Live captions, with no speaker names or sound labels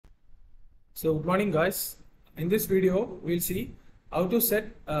So good morning guys. In this video we'll see how to set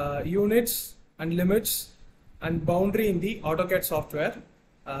units and limits and boundary in the AutoCAD software.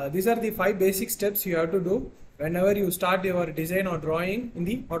 These are the 5 basic steps you have to do whenever you start your design or drawing in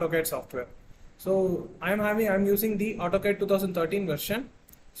the AutoCAD software. So I'm using the AutoCAD 2013 version.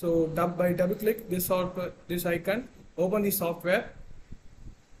 So by double click this icon, open the software.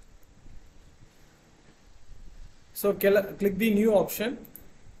 So click the new option.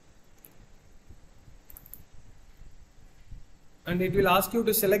 And it will ask you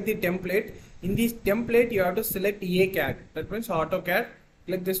to select the template. In this template you have to select AutoCAD, that means AutoCAD.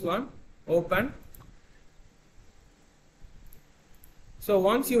 Click this one, open. So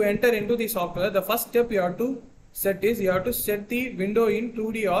once you enter into the software, the first step you have to set is you have to set the window in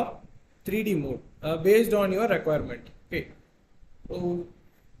 2D or 3D mode based on your requirement. Okay. So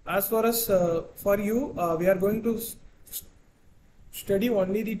as far as for you, we are going to study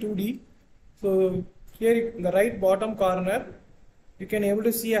only the 2D. So here in the right bottom corner, you can able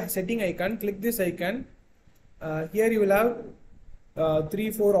to see a setting icon. Click this icon. Here you will have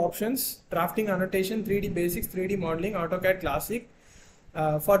 3-4 options: drafting, annotation, 3D basics, 3D modeling, AutoCAD classic.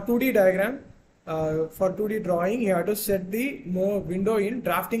 For 2D diagram, for 2D drawing, you have to set the window in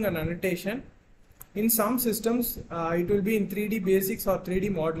drafting and annotation. In some systems, it will be in 3D basics or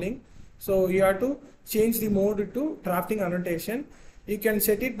 3D modeling. So you have to change the mode to drafting annotation. You can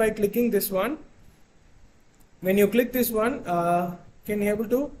set it by clicking this one. When you click this one, you can able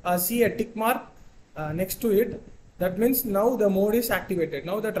to see a tick mark next to it. That means now the mode is activated.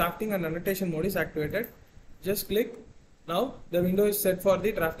 Now the drafting and annotation mode is activated. Just click. Now the window is set for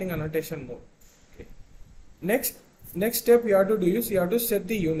the drafting annotation mode. Okay. Next step you have to do is you have to set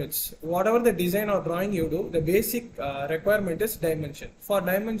the units. Whatever the design or drawing you do, the basic requirement is dimension. For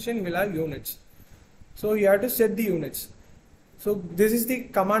dimension you will have units. So you have to set the units. So this is the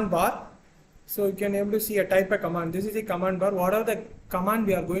command bar. So you can able to see a type a command. This is the command bar. What are the command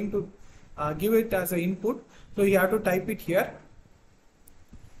we are going to give it as an input? So you have to type it here.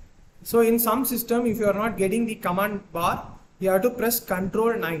 So in some system, if you are not getting the command bar, you have to press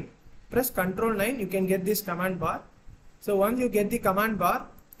Ctrl 9. Press Ctrl 9, you can get this command bar. So once you get the command bar,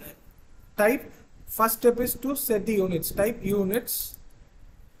 type. First step is to set the units. Type units.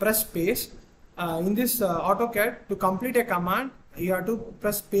 Press space. In this AutoCAD, to complete a command, you have to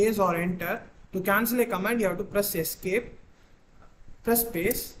press space or enter. To cancel a command, you have to press escape. Press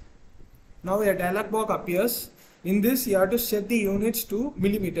space. Now a dialog box appears. In this, you have to set the units to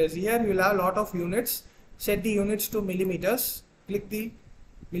millimeters. Here you will have a lot of units. Set the units to millimeters. Click the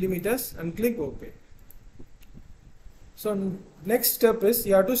millimeters and click OK. So next step is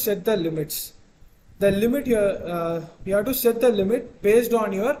you have to set the limits. The limit you have to set the limit based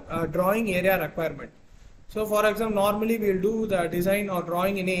on your drawing area requirement. So for example, normally we will do the design or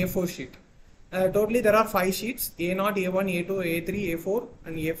drawing in a A4 sheet. Totally there are 5 sheets: A0, A1, A2, A3, A4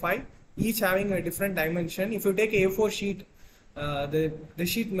 and A5, each having a different dimension. If you take A4 sheet, the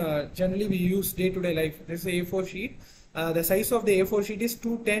sheet generally we use day-to-day life. This is A4 sheet. The size of the A4 sheet is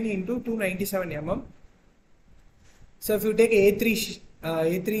 210 into 297 mm. So if you take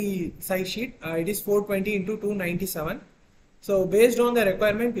A3 size sheet, it is 420 into 297. So based on the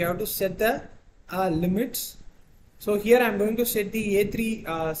requirement, we have to set the limits. So here I am going to set the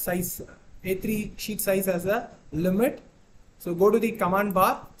A3 sheet size as a limit. So go to the command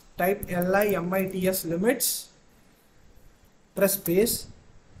bar, type limits limits, press space.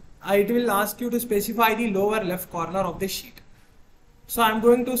 It will ask you to specify the lower left corner of the sheet. So I am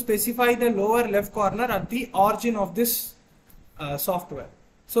going to specify the lower left corner at the origin of this software.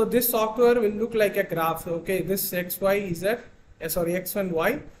 So this software will look like a graph. Okay, this X and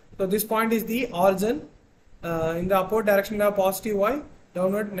Y. So this point is the origin. In the upward direction we have positive Y,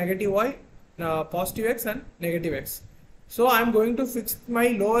 downward negative Y, positive X and negative X. So I am going to fix my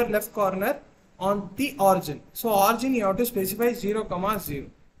lower left corner on the origin. So origin you have to specify 0, 0.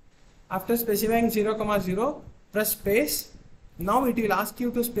 After specifying 0, 0, press space. Now it will ask you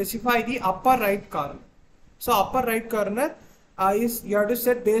to specify the upper right corner. So upper right corner is you have to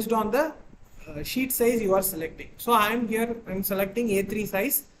set based on the sheet size you are selecting. So I am selecting A3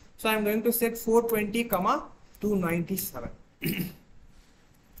 size. So I am going to set 420, 297.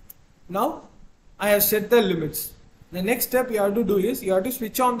 Now I have set the limits. The next step you have to do is you have to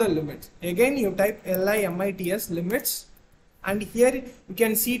switch on the limits. Again you type limits limits, and here you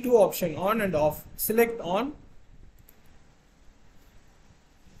can see 2 options, on and off. Select on.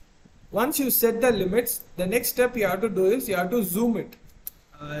 Once you set the limits, the next step you have to do is you have to zoom it.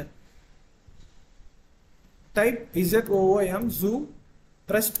 Type ZOOM zoom,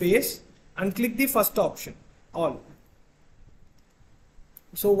 press space and click the first option, all.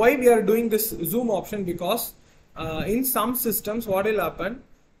 So why we are doing this zoom option? Because in some systems what will happen,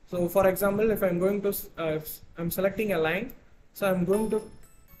 so for example, if I'm going to if I'm selecting a line, so I'm going to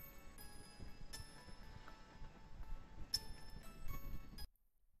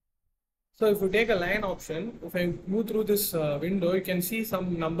so if you take a line option, if I move through this window, you can see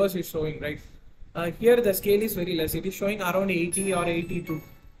some numbers is showing, right? Here the scale is very less, it is showing around 80 or 82.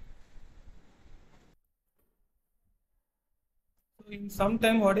 In some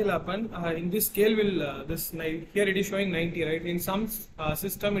time what will happen, in this scale will here it is showing 90, right? In some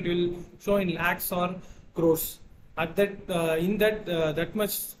system it will show in lakhs or crores. At that in that that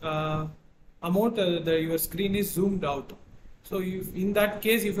much amount your screen is zoomed out. So in that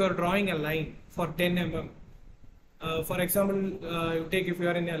case, if you are drawing a line for 10 mm, for example, you take if you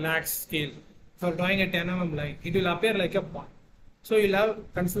are in a lakhs scale, if you are drawing a 10 mm line, it will appear like a point. So you'll have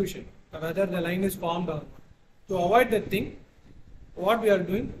confusion whether the line is formed or not. To avoid that thing, what we are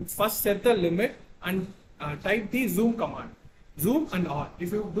doing, first set the limit and type the zoom command, zoom and R.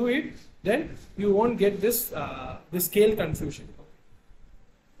 If you do it, then you won't get this this scale confusion.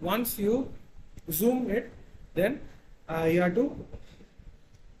 Once you zoom it, then you have to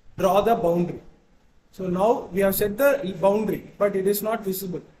draw the boundary. So now we have set the boundary, but it is not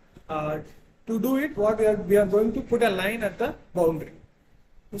visible. To do it, what we are going to put a line at the boundary.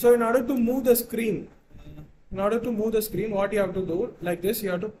 So in order to move the screen, what you have to do, like this, you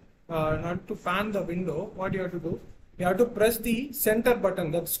have to, in order to pan the window, what you have to do, you have to press the center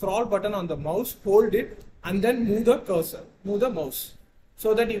button, the scroll button on the mouse, hold it, and then move the cursor, move the mouse,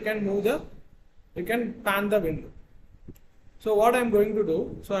 so that you can pan the window. So what I'm going to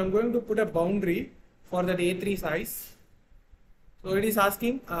do, so I'm going to put a boundary for that A3 size. So it is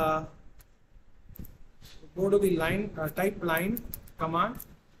asking, go to the line, type line command,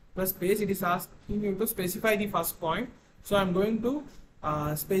 press space. It is asking you to specify the first point. So I'm going to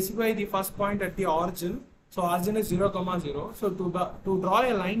specify the first point at the origin. So origin is 0, 0. So to draw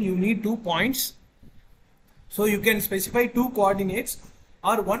a line, you need 2 points. So you can specify 2 coordinates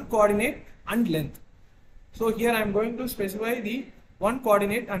or 1 coordinate and length. So here I am going to specify the 1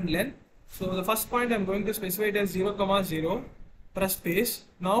 coordinate and length. So the first point I am going to specify it as 0, 0, press space.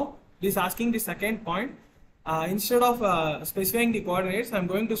 Now it is asking the second point. Instead of specifying the coordinates, I am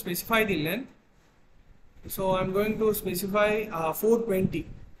going to specify the length. So I am going to specify 420.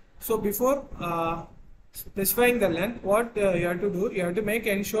 So before specifying the length, what you have to do, you have to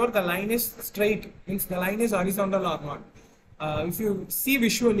ensure the line is straight, means the line is horizontal or not. If you see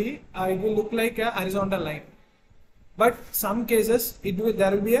visually, it will look like a horizontal line, but some cases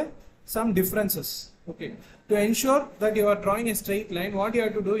there will be some differences. Okay, to ensure that you are drawing a straight line, what you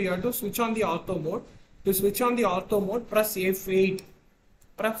have to do, you have to switch on the ortho mode. To switch on the ortho mode, press F8.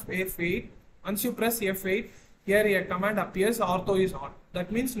 Press F8. Once you press F8, here a command appears, ortho is on.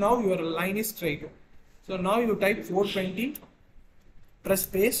 That means now your line is straight. So now you type 420, press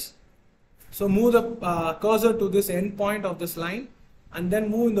space. So move the cursor to this end point of this line and then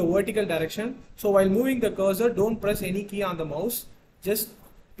move in the vertical direction. So while moving the cursor, don't press any key on the mouse. Just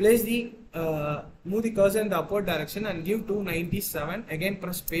place the move the cursor in the upward direction and give 297. Again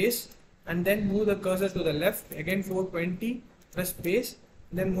press space and then move the cursor to the left. Again 420. Press space.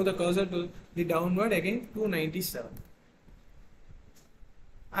 Then move the cursor to the downward. Again 297.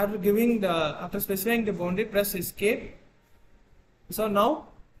 After specifying the boundary, press escape. So now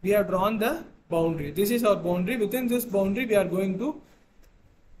we have drawn the boundary. This is our boundary. Within this boundary, we are going to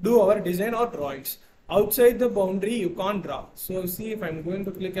do our design or drawings. Outside the boundary, you can't draw. So see, if I'm going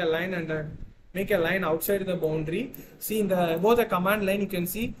to click a line and make a line outside the boundary, see in the above the command line, you can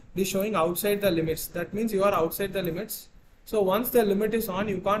see this showing outside the limits. That means you are outside the limits. So once the limit is on,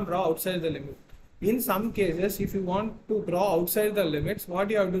 you can't draw outside the limit. In some cases, if you want to draw outside the limits, what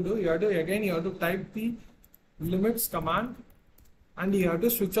you have to do, you have to type the limits command and you have to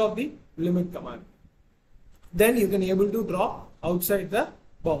switch off the limit command. Then you can able to draw outside the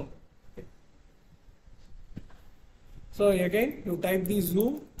bound. Okay. So again, you type the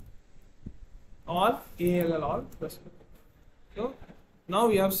zoom or ALL all. So now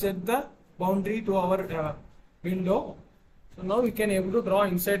we have set the boundary to our window. So now we can able to draw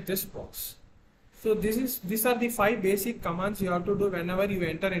inside this box. So these are the 5 basic commands you have to do whenever you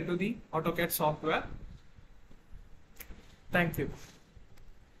enter into the AutoCAD software. Thank you.